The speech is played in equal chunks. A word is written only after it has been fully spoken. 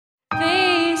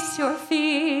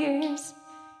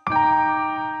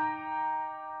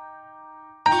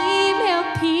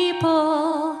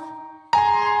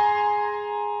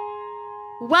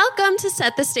Welcome to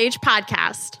Set the Stage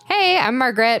podcast. Hey, I'm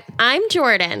Margaret. I'm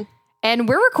Jordyn. And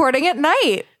we're recording at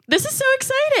night. This is so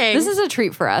exciting. This is a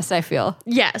treat for us, I feel.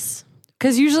 Yes.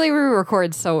 Because usually we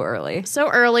record so early. So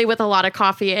early with a lot of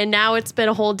coffee, and now it's been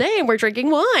a whole day and we're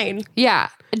drinking wine. Yeah,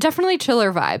 definitely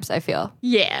chiller vibes, I feel.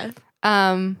 Yeah.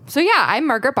 I'm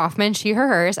Margaret Boffman, she, her,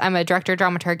 hers. I'm a director,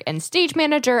 dramaturg, and stage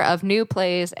manager of new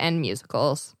plays and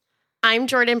musicals. I'm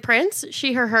Jordyn Prince,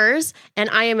 she, her, hers, and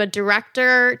I am a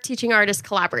director, teaching artist,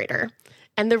 collaborator.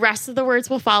 And the rest of the words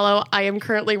will follow. I am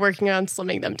currently working on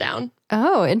slimming them down.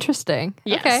 Oh, interesting.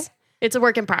 Yes. Okay. It's a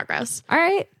work in progress. All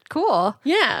right, cool.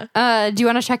 Yeah. Do you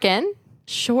want to check in?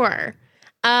 Sure.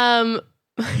 My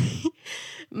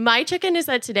check-in is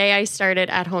that today I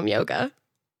started at-home yoga.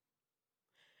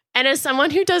 And as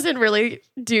someone who doesn't really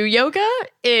do yoga,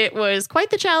 it was quite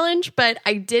the challenge, but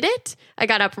I did it. I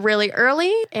got up really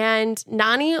early, and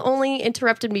Nani only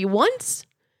interrupted me once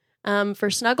for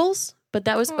snuggles, but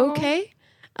that was okay.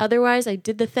 Otherwise, I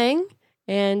did the thing,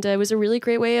 and it was a really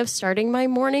great way of starting my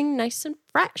morning nice and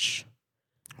fresh.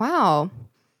 Wow.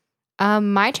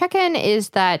 My check-in is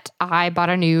that I bought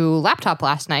a new laptop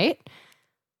last night.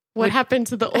 What happened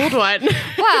to the old one?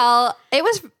 Well, it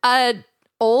was a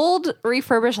old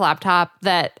refurbished laptop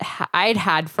that I'd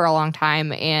had for a long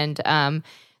time, and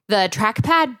the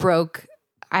trackpad broke,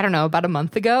 I don't know, about a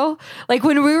month ago, like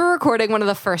when we were recording one of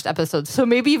the first episodes, so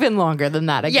maybe even longer than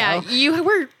that ago. Yeah, you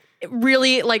were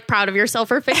really proud of yourself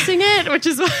for fixing it, which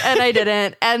is why. And I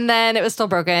didn't, and then it was still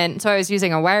broken, so I was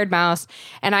using a wired mouse,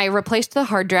 and I replaced the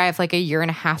hard drive like a year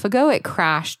and a half ago. It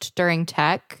crashed during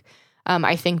tech.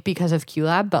 I think because of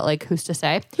QLab, but who's to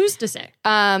say? Who's to say?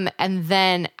 And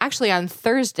then actually on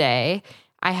Thursday,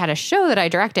 I had a show that I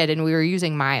directed, and we were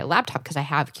using my laptop because I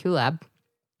have QLab,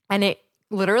 and it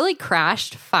literally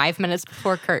crashed 5 minutes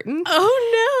before curtain.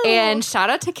 Oh, no. And shout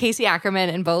out to Casey Ackerman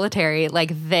and Bo Letary.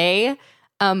 They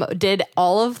did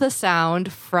all of the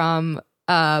sound from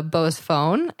Bo's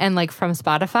phone and from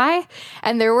Spotify,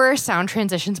 and there were sound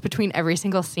transitions between every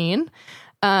single scene.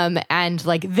 And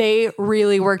they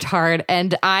really worked hard.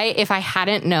 And if I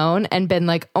hadn't known and been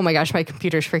oh my gosh, my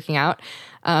computer's freaking out,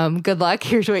 good luck,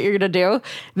 here's what you're going to do,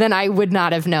 then I would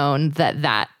not have known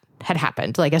that had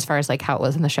happened, as far as how it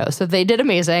was in the show. So they did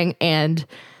amazing. And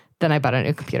then I bought a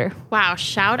new computer. Wow.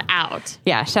 Shout out.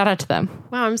 Yeah. Shout out to them.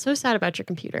 Wow. I'm so sad about your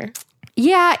computer.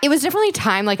 Yeah. It was definitely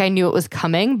time. I knew it was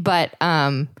coming, but,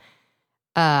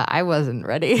 I wasn't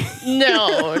ready.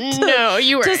 No,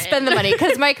 you were to spend the money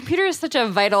because my computer is such a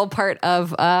vital part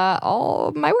of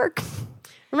all my work.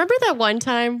 Remember that one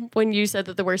time when you said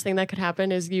that the worst thing that could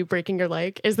happen is you breaking your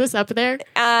leg? Is this up there?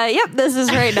 Yep, this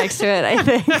is right next to it, I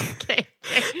think. Okay.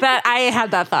 That I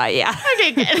had that thought, yeah.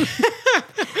 Okay, good.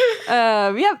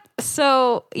 Yep.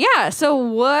 So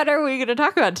what are we going to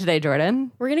talk about today,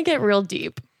 Jordyn? We're going to get real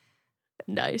deep.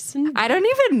 Nice. I don't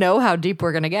even know how deep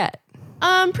we're going to get.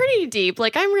 Pretty deep.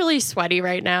 I'm really sweaty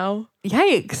right now.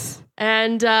 Yikes.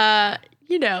 And, I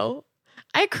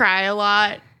cry a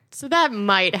lot, so that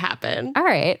might happen. All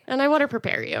right. And I want to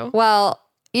prepare you. Well,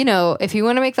 if you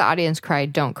want to make the audience cry,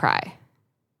 don't cry.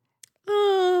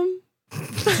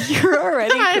 You're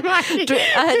already,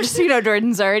 just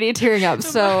Jordan's already tearing up.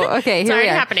 So, okay, here we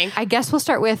are. Happening. I guess we'll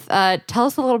start with, tell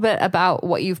us a little bit about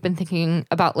what you've been thinking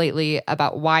about lately,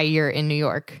 about why you're in New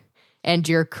York and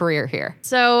your career here.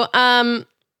 So,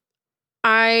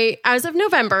 as of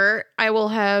November, I will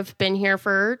have been here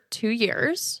for 2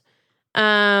 years.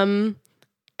 And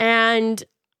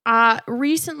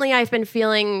recently I've been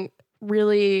feeling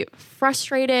really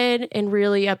frustrated and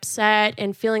really upset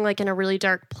and feeling in a really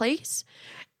dark place.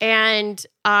 And,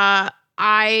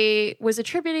 I was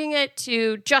attributing it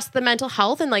to just the mental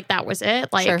health, and that was it.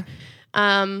 Sure.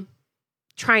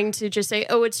 Trying to just say,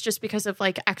 oh, it's just because of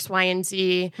X, Y, and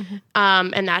Z.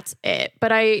 And that's it.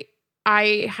 But I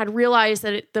had realized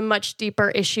that the much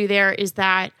deeper issue there is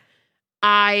that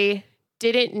I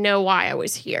didn't know why I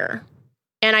was here.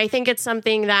 And I think it's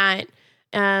something that,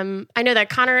 I know that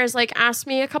Connor has asked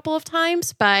me a couple of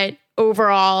times, but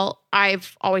overall,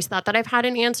 I've always thought that I've had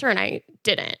an answer, and I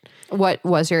didn't. What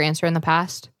was your answer in the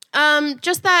past?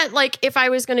 Just that if I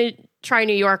was going to try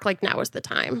New York, now was the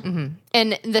time. Mm-hmm.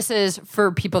 And this is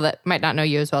for people that might not know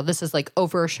you as well. This is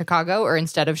over Chicago or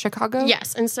instead of Chicago?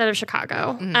 Yes, instead of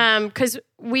Chicago. Because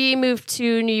we moved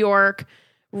to New York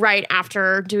right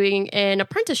after doing an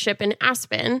apprenticeship in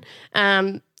Aspen.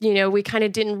 We kind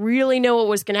of didn't really know what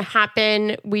was going to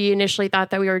happen. We initially thought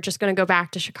that we were just going to go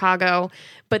back to Chicago,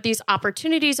 but these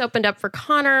opportunities opened up for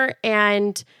Connor,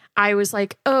 and I was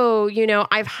like, oh,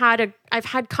 I've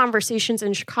had conversations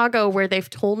in Chicago where they've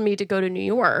told me to go to New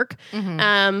York.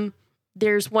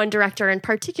 There's one director in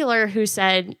particular who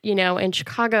said, in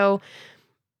Chicago,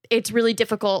 it's really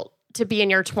difficult to be in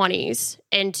your 20s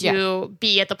and to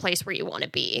be at the place where you want to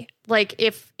be. Like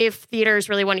if theater is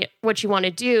really what you want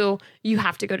to do, you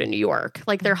have to go to New York.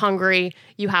 Like they're hungry,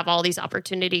 you have all these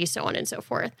opportunities, so on and so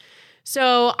forth.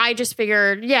 So I just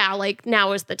figured, like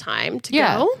now is the time to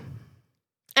go.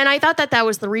 And I thought that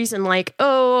was the reason, like,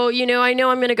 oh, I know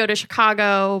I'm going to go to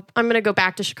Chicago. I'm going to go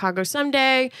back to Chicago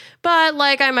someday, but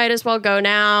like, I might as well go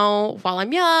now while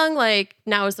I'm young. Like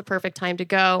now is the perfect time to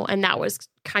go. And that was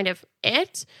kind of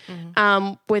it,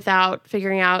 without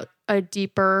figuring out a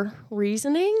deeper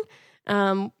reasoning.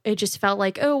 It just felt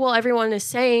like, oh, well, everyone is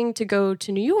saying to go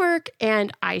to New York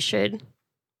and I should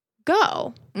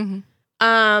go. And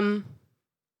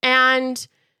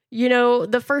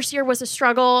the first year was a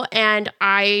struggle, and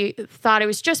I thought it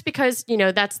was just because,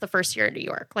 that's the first year in New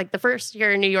York. Like the first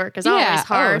year in New York is always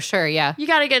hard. Oh, sure, yeah. You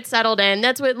got to get settled in.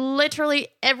 That's what literally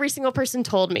every single person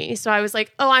told me. So I was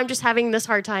like, oh, I'm just having this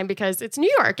hard time because it's New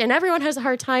York, and everyone has a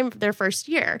hard time their first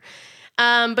year.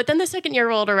 But then the second year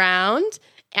rolled around,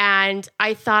 and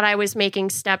I thought I was making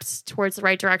steps towards the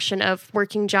right direction of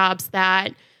working jobs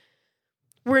that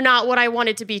were not what I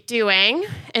wanted to be doing.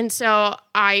 And so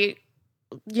I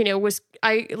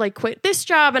quit this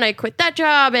job and I quit that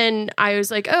job, and I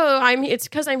was like, oh, it's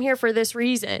because I'm here for this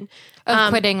reason.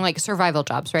 Quitting like survival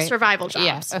jobs, right? Survival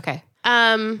jobs. Yeah. Okay.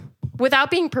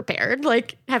 Without being prepared,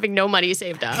 like having no money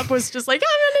saved up, was just like,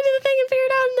 I'm gonna do the thing and figure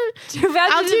it out. Too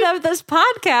bad you didn't have this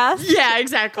podcast. Yeah,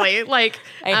 exactly. Like,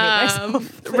 I hate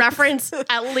myself. Reference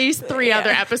at least 3 other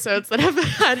episodes that have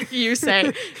had you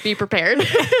say, be prepared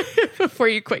before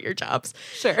you quit your jobs.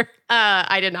 Sure.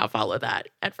 I did not follow that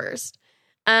at first.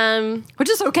 Which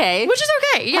is okay.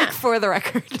 Yeah. Like, for the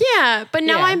record. Yeah. But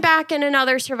now I'm back in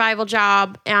another survival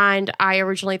job, and I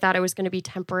originally thought it was going to be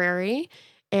temporary.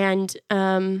 And,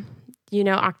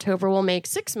 October will make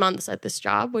 6 months at this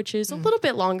job, which is a little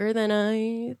bit longer than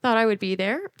I thought I would be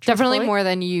there. Definitely more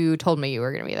than you told me you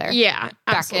were going to be there. Yeah,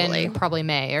 back in probably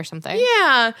May or something.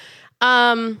 Yeah.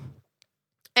 And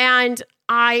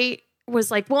I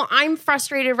was like, well, I'm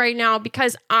frustrated right now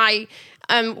because I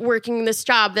am working this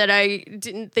job that I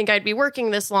didn't think I'd be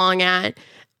working this long at.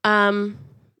 And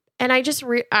I just,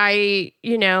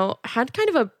 had kind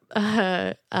of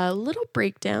a little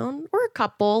breakdown, or a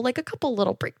couple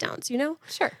little breakdowns,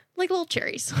 Sure. Like little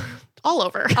cherries all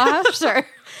over. Sure.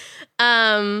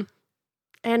 And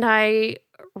I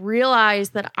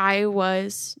realized that I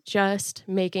was just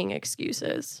making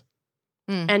excuses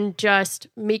and just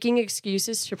making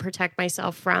excuses to protect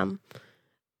myself from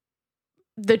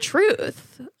the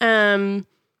truth.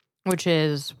 Which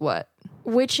is what?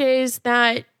 Which is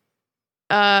that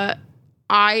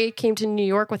I came to New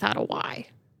York without a why.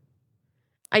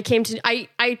 I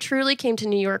truly came to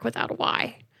New York without a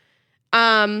why.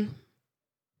 And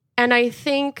I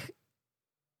think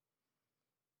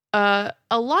a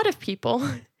lot of people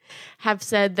have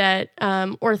said that,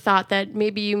 or thought that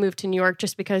maybe you moved to New York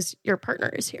just because your partner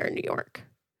is here in New York.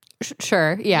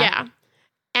 Sure. Yeah. Yeah.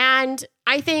 And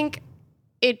I think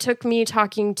it took me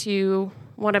talking to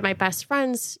one of my best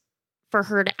friends for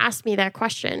her to ask me that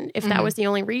question, if that was the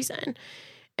only reason.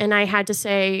 And I had to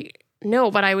say,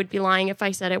 no, but I would be lying if I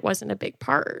said it wasn't a big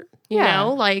part. You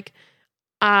know, like,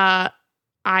 I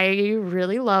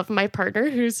really love my partner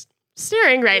who's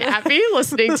staring right at me,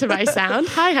 listening to my sound.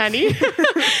 Hi, honey.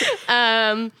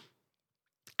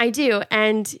 I do.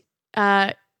 And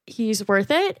he's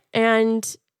worth it.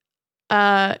 And,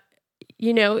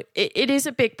 it is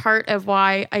a big part of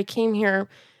why I came here.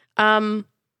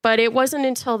 But it wasn't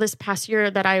until this past year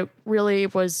that I really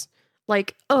was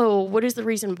like, oh, what is the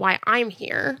reason why I'm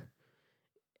here?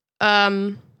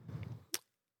 And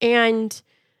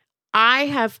I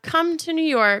have come to New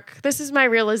York. This is my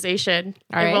realization.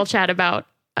 All right. We'll chat about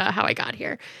how I got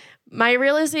here. My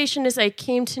realization is I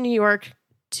came to New York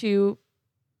to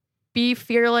be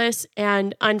fearless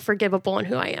and unforgivable in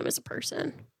who I am as a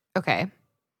person. Okay.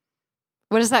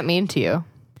 What does that mean to you?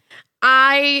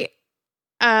 I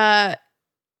am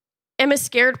a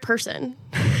scared person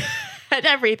at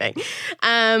everything.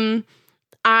 I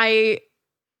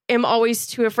am always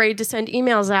too afraid to send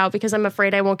emails out because I'm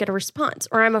afraid I won't get a response,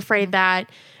 or I'm afraid that,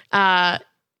 they're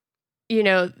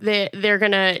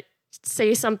going to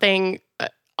say something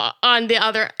on the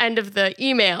other end of the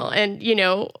email and,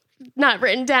 not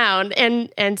written down,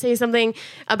 and say something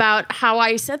about how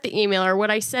I sent the email or what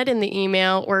I said in the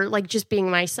email, or like just being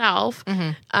myself.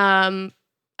 I'm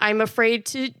afraid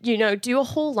to, do a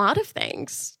whole lot of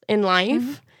things in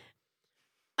life.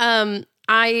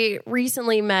 I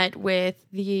recently met with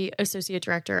the associate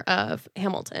director of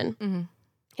Hamilton.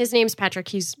 His name's Patrick.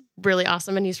 He's really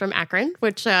awesome, and he's from Akron,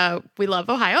 which we love,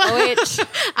 Ohio. Which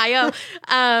I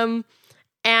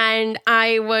And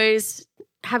I was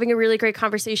having a really great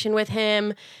conversation with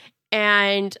him.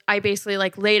 And I basically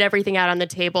like laid everything out on the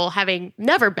table, having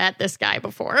never met this guy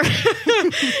before,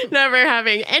 never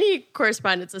having any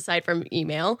correspondence aside from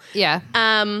email. Yeah.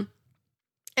 And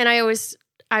I was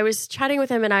chatting with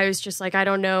him and I was just like, I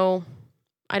don't know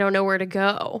where to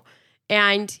go.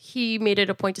 And he made it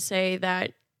a point to say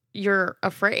that you're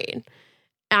afraid.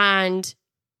 And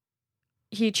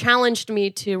he challenged me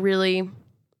to really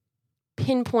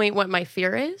pinpoint what my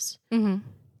fear is. Mm-hmm.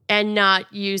 And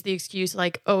not use the excuse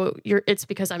like, oh, it's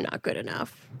because I'm not good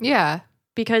enough. Yeah.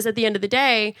 Because at the end of the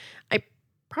day, I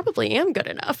probably am good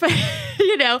enough,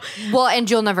 Well,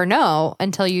 and you'll never know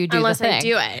until you do unless the thing. I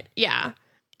do it. Yeah.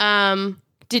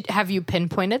 Have you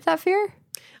pinpointed that fear?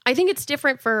 I think it's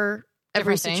different for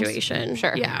every Different situation. things?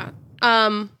 Sure. Yeah.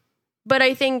 But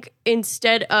I think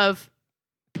instead of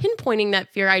pinpointing that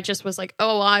fear, I just was like,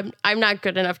 oh, I'm not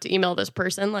good enough to email this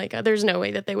person. Like, there's no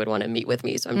way that they would want to meet with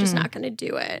me, so I'm just not going to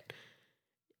do it.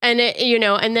 And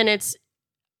and then it's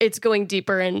going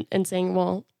deeper and saying,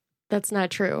 well, that's not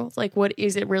true. It's like, what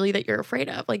is it really that you're afraid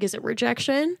of? Like, is it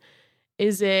rejection?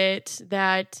 Is it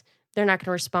that they're not going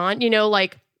to respond?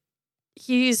 Like,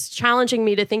 he's challenging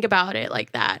me to think about it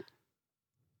like that.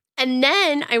 And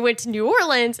then I went to New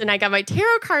Orleans and I got my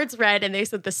tarot cards read and they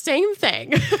said the same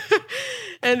thing.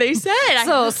 And they said...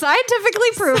 So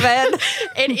scientifically proven.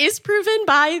 It is proven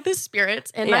by the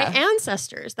spirits and my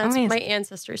ancestors. That's Amazing. My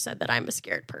ancestors said that I'm a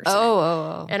scared person.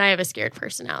 Oh. And I have a scared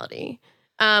personality.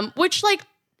 Which like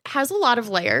has a lot of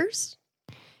layers.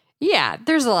 Yeah,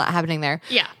 there's a lot happening there.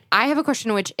 Yeah. I have a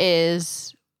question, which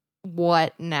is,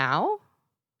 what now?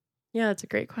 Yeah, that's a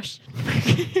great question.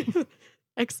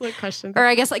 Excellent question. Or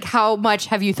I guess, like, how much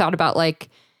have you thought about, like,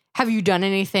 have you done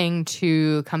anything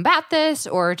to combat this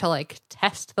or to, like,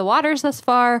 test the waters thus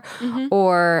far? Mm-hmm.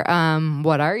 Or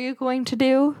what are you going to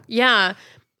do? Yeah.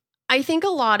 I think a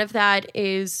lot of that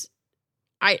is,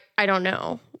 I don't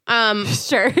know.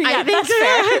 Sure. Yeah, I think that's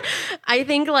fair. I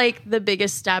think, like, the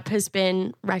biggest step has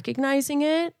been recognizing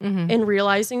it and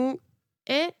realizing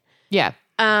it. Yeah.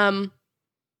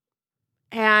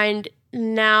 And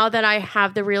now that I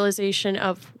have the realization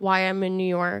of why I'm in New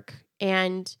York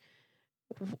and,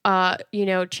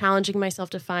 challenging myself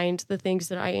to find the things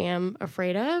that I am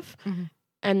afraid of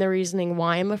and the reasoning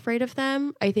why I'm afraid of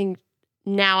them, I think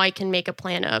now I can make a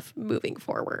plan of moving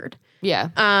forward. Yeah.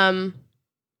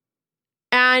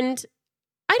 And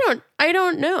I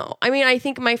don't know. I mean, I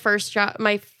think my first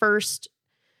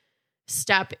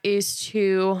step is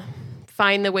to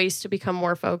find the ways to become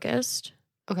more focused.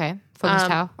 Okay. Focused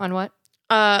how? On what?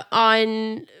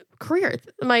 On career,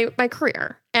 my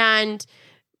career, and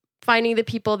finding the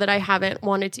people that I haven't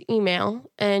wanted to email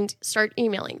and start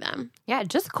emailing them. Yeah,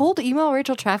 just cold email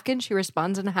Rachel Trafkin. She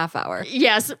responds in a half hour.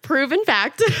 Yes, proven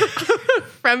fact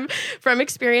from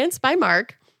experience by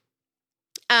Mark.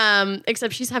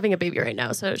 Except she's having a baby right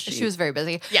now, so she was very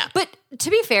busy. Yeah, but to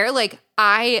be fair, like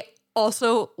I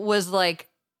also was like.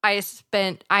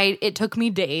 It took me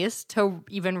days to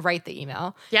even write the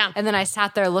email. Yeah. And then I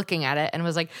sat there looking at it and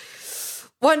was like,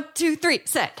 1, 2, 3,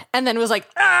 send. And then was like,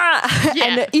 ah.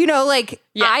 Yeah. And,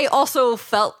 I also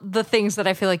felt the things that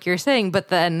I feel like you're saying, but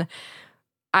then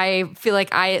I feel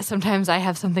like sometimes I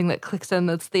have something that clicks in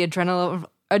that's the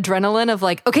adrenaline of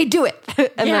like, okay, do it.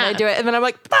 And then I do it. And then I'm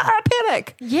like,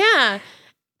 panic. Yeah.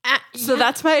 So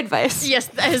that's my advice. Yes,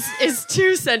 is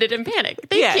to send it in panic.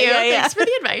 Thank you. Yeah. Thanks for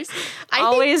the advice.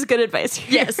 Always good advice.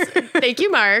 Yes. Thank you,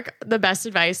 Mark. The best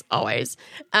advice always.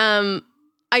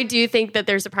 I do think that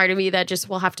there's a part of me that just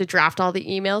will have to draft all the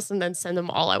emails and then send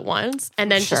them all at once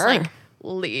and then just like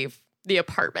leave the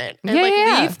apartment and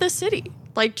leave the city.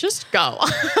 Like, just go.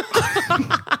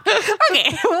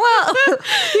 Okay, well,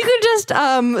 you could just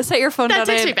set your phone down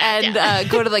and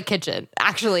go to the kitchen,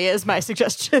 actually, is my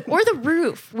suggestion. Or the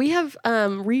roof. We have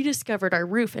rediscovered our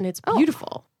roof, and it's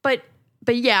beautiful. But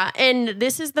yeah, and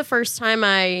this is the first time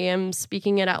I am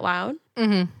speaking it out loud.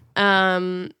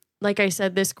 Mm-hmm. Like I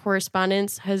said, this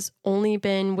correspondence has only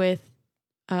been with,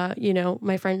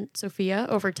 my friend Sophia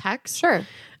over text. Sure.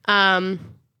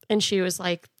 And she was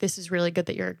like, this is really good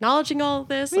that you're acknowledging all of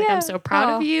this. Like, I'm so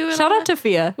proud of you. Shout out to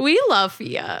Fia. We love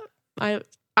Fia.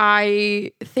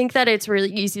 I think that it's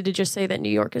really easy to just say that New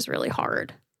York is really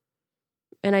hard.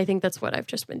 And I think that's what I've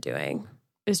just been doing,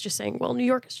 is just saying, well, New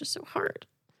York is just so hard.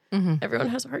 Mm-hmm. Everyone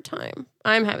has a hard time.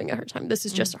 I'm having a hard time. This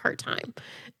is just a hard time.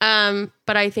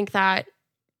 But I think that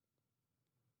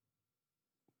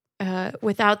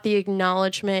without the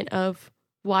acknowledgement of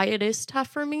why it is tough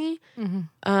for me,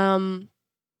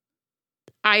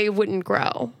 I wouldn't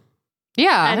grow.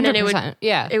 Yeah, and 100%. then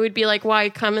it would be like, why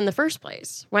come in the first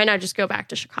place? Why not just go back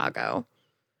to Chicago?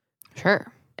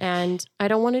 Sure. And I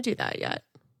don't want to do that yet.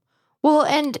 Well,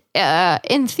 and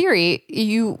in theory,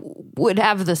 you would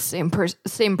have the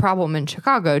same problem in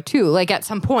Chicago too. Like at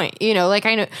some point, I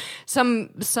know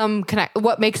some connect.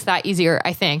 What makes that easier?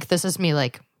 I think this is me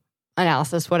like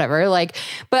analysis, whatever.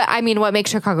 But I mean, what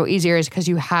makes Chicago easier is because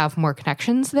you have more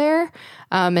connections there,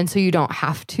 and so you don't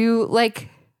have to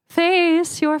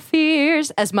face your fears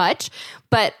as much.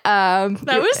 But that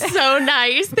was so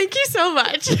nice. Thank you so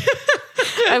much.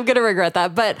 I'm gonna regret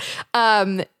that, but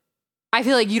I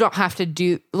feel like you don't have to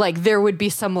do, there would be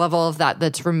some level of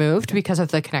that's removed because of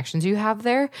the connections you have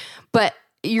there, but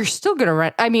you're still going to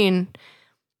run. I mean,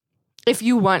 if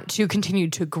you want to continue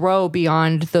to grow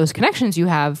beyond those connections you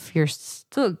have, you're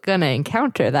still going to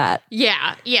encounter that.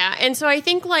 Yeah. Yeah. And so I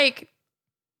think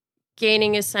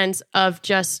gaining a sense of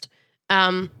just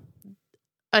a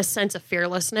sense of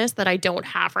fearlessness that I don't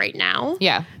have right now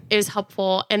is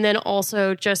helpful. And then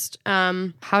also just...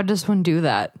 how does one do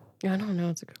that? I don't know.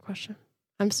 It's a good question.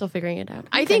 I'm still figuring it out.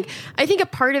 Okay. I think a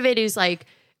part of it is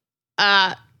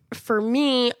for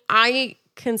me, I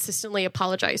consistently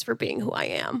apologize for being who I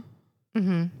am.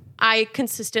 Mm-hmm. I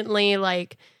consistently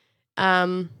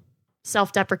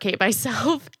self-deprecate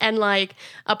myself and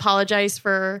apologize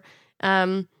for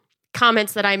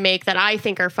comments that I make that I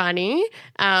think are funny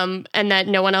and that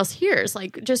no one else hears.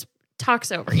 Just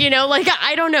talks over,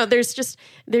 I don't know.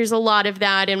 There's a lot of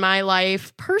that in my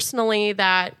life personally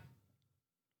that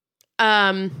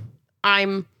I've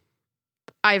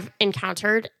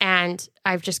encountered and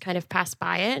I've just kind of passed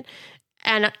by it.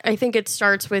 And I think it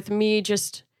starts with me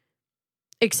just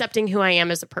accepting who I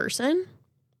am as a person.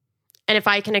 And if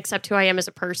I can accept who I am as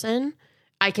a person,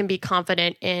 I can be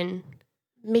confident in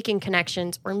making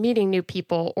connections or meeting new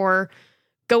people or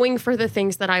going for the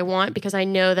things that I want because I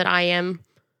know that I am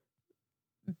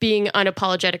being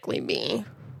unapologetically me.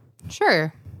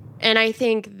 Sure. And I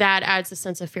think that adds a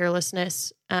sense of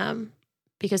fearlessness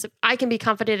because if I can be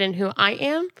confident in who I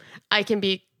am, I can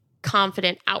be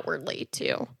confident outwardly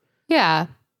too. Yeah.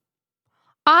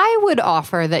 I would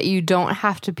offer that you don't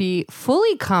have to be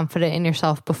fully confident in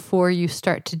yourself before you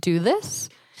start to do this.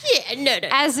 Yeah, no.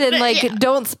 As in,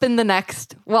 don't spend the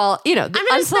next,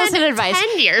 unsolicited advice.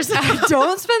 10 years.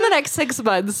 Don't spend the next 6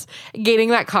 months gaining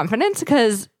that confidence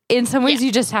because in some ways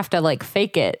you just have to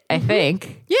fake it, I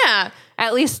think. Yeah.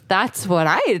 At least that's what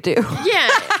I do. Yeah.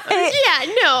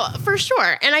 Yeah, no, for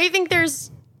sure. And I think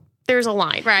there's a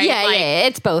line, right? Yeah,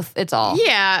 it's both. It's all.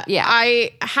 Yeah. Yeah.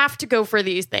 I have to go for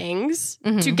these things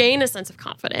to gain a sense of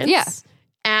confidence. Yeah.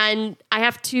 And I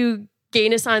have to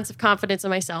gain a sense of confidence in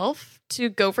myself to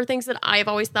go for things that I've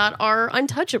always thought are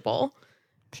untouchable.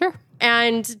 Sure.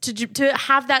 And to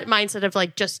have that mindset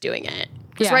of just doing it.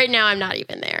 Because right now I'm not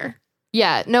even there.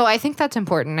 Yeah. No, I think that's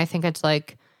important. I think it's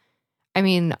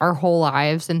our whole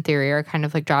lives in theory are kind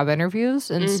of job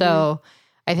interviews. And so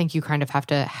I think you kind of have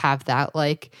to have that,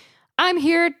 I'm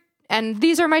here and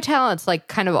these are my talents,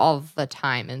 kind of all the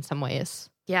time in some ways.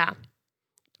 Yeah.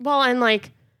 Well, and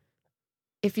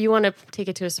if you want to take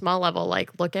it to a small level,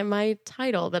 look at my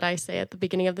title that I say at the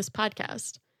beginning of this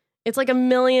podcast. It's a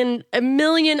million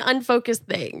unfocused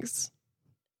things.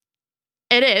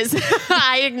 It is.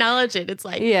 I acknowledge it. It's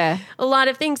a lot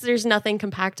of things. There's nothing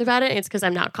compact about it. It's because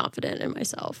I'm not confident in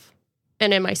myself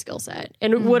and in my skill set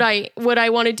and what I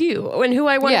want to do and who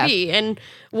I want to be and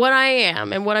what I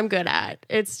am and what I'm good at.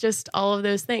 It's just all of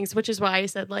those things, which is why I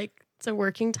said it's a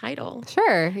working title.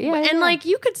 Sure. Yeah. And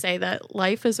you could say that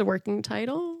life is a working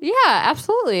title. Yeah,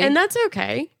 absolutely. And that's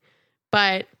okay.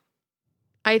 But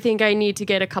I think I need to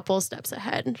get a couple steps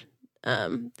ahead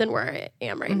than where I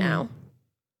am right now.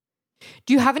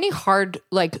 Do you have any hard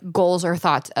goals or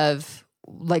thoughts of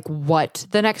what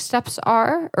the next steps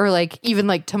are or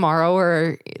even tomorrow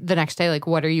or the next day?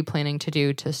 What are you planning to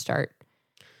do to start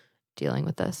dealing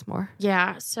with this more?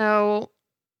 Yeah. So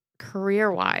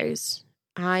career-wise,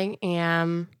 I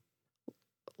am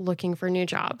looking for new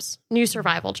jobs, new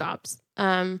survival jobs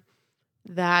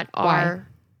that are... Why?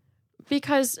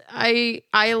 Because I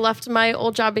left my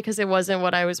old job because it wasn't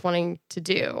what I was wanting to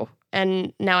do.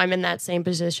 And now I'm in that same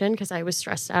position because I was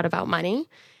stressed out about money.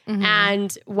 Mm-hmm.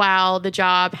 And while the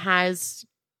job has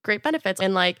great benefits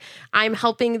and I'm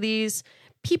helping these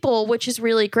people, which is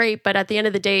really great. But at the end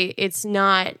of the day, it's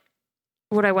not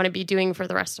what I want to be doing for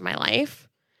the rest of my life.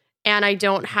 And I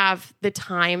don't have the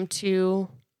time to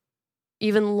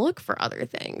even look for other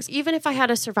things. Even if I had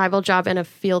a survival job in a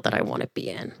field that I want to be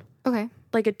in. Okay.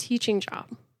 A teaching job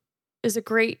is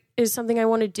something I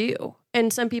want to do.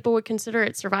 And some people would consider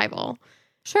it survival.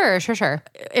 Sure.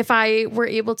 If I were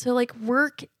able to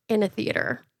work in a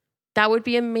theater, that would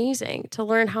be amazing to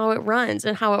learn how it runs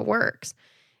and how it works.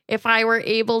 if I were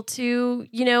able to,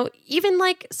 even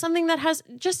like something that has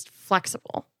just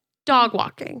flexible dog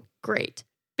walking, great.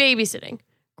 Babysitting,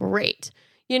 great.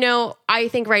 I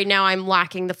think right now I'm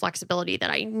lacking the flexibility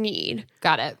that I need.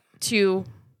 Got it. To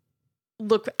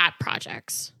look at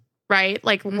projects, right?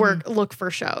 Like look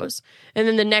for shows. And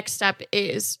then the next step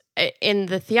is in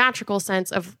the theatrical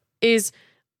sense is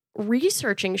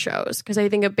researching shows. Because I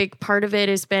think a big part of it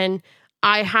has been,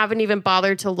 I haven't even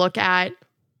bothered to look at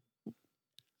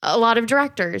a lot of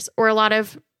directors or a lot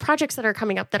of projects that are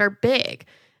coming up that are big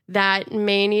that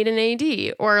may need an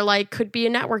AD or like could be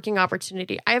a networking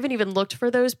opportunity. I haven't even looked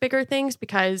for those bigger things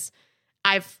because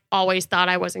I've always thought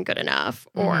I wasn't good enough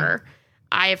or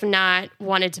I have not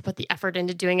wanted to put the effort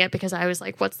into doing it because I was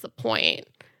like, what's the point?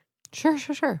 Sure.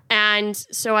 And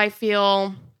so I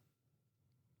feel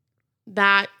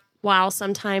that while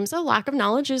sometimes a lack of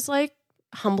knowledge is like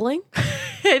humbling,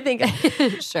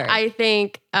 I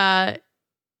think I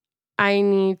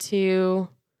need to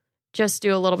just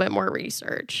do a little bit more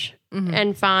research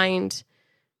and find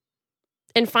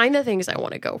the things I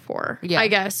want to go for. Yeah. I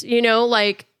guess,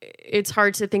 like it's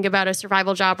hard to think about a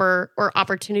survival job or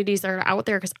opportunities that are out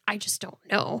there because I just don't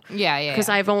know. Yeah. Because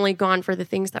I've only gone for the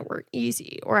things that were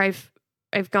easy, or I've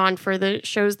gone for the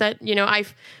shows that,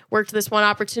 I've worked this one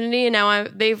opportunity and now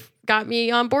they've got me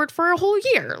on board for a whole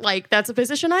year. Like that's a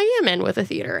position I am in with a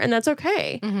theater and that's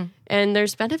okay. And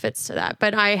there's benefits to that.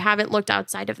 But I haven't looked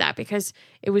outside of that because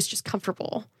it was just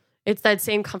comfortable. It's that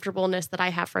same comfortableness that I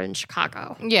have in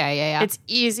Chicago. Yeah. It's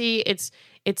easy.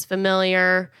 It's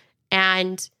familiar.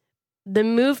 And the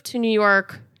move to New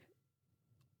York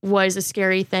was a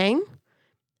scary thing.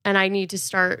 And I need to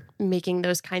start making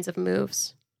those kinds of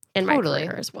moves in my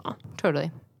career as well.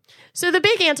 Totally. So the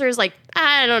big answer is like,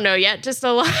 I don't know yet. Just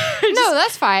a lot. No,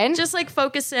 that's fine. Just like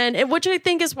focus in, and which I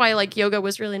think is why like yoga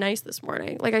was really nice this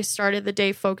morning. Like I started the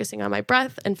day focusing on my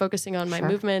breath and focusing on my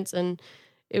movements, and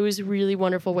it was a really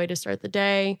wonderful way to start the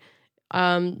day.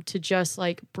 To just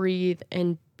like breathe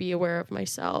and be aware of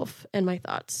myself and my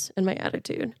thoughts and my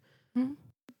attitude.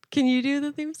 Can you do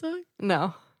the theme song?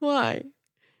 No. Why?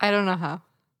 I don't know how.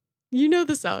 You know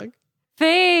the song.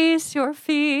 Face your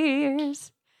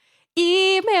fears.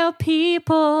 Email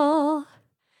people.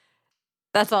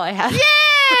 That's all I have. Yay!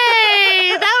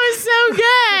 That was so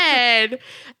good.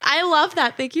 I love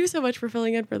that. Thank you so much for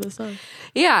filling in for the song.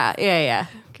 Yeah.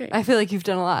 Okay. I feel like you've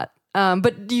done a lot.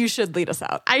 But you should lead us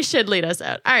out. I should lead us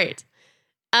out. All right.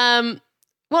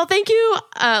 Well, thank you,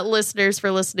 listeners, for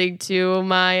listening to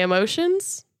my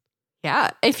emotions.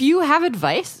 Yeah. If you have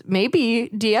advice, maybe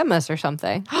DM us or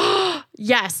something.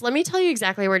 Yes, let me tell you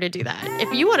exactly where to do that.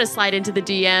 If you want to slide into the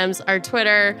DMs, our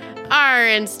Twitter, our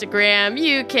Instagram,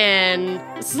 you can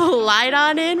slide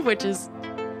on in, which is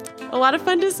a lot of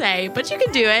fun to say, but you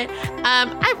can do it.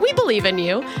 We believe in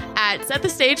you at Set the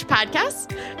Stage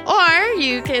Podcast, or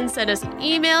you can send us an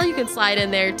email. You can slide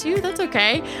in there too. That's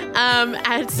okay.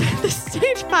 At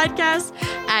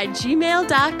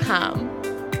setthestagepodcast@gmail.com.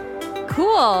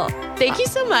 Cool. Thank you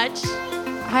so much.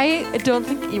 I don't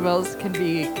think emails can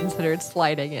be considered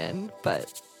sliding in,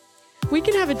 but we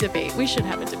can have a debate. We should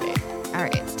have a debate. All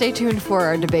right. Stay tuned for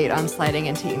our debate on sliding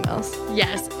into emails.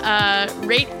 Yes.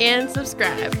 Rate and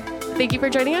subscribe. Thank you for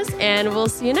joining us, and we'll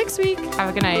see you next week. Have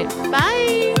a good night.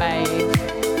 Bye.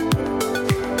 Bye.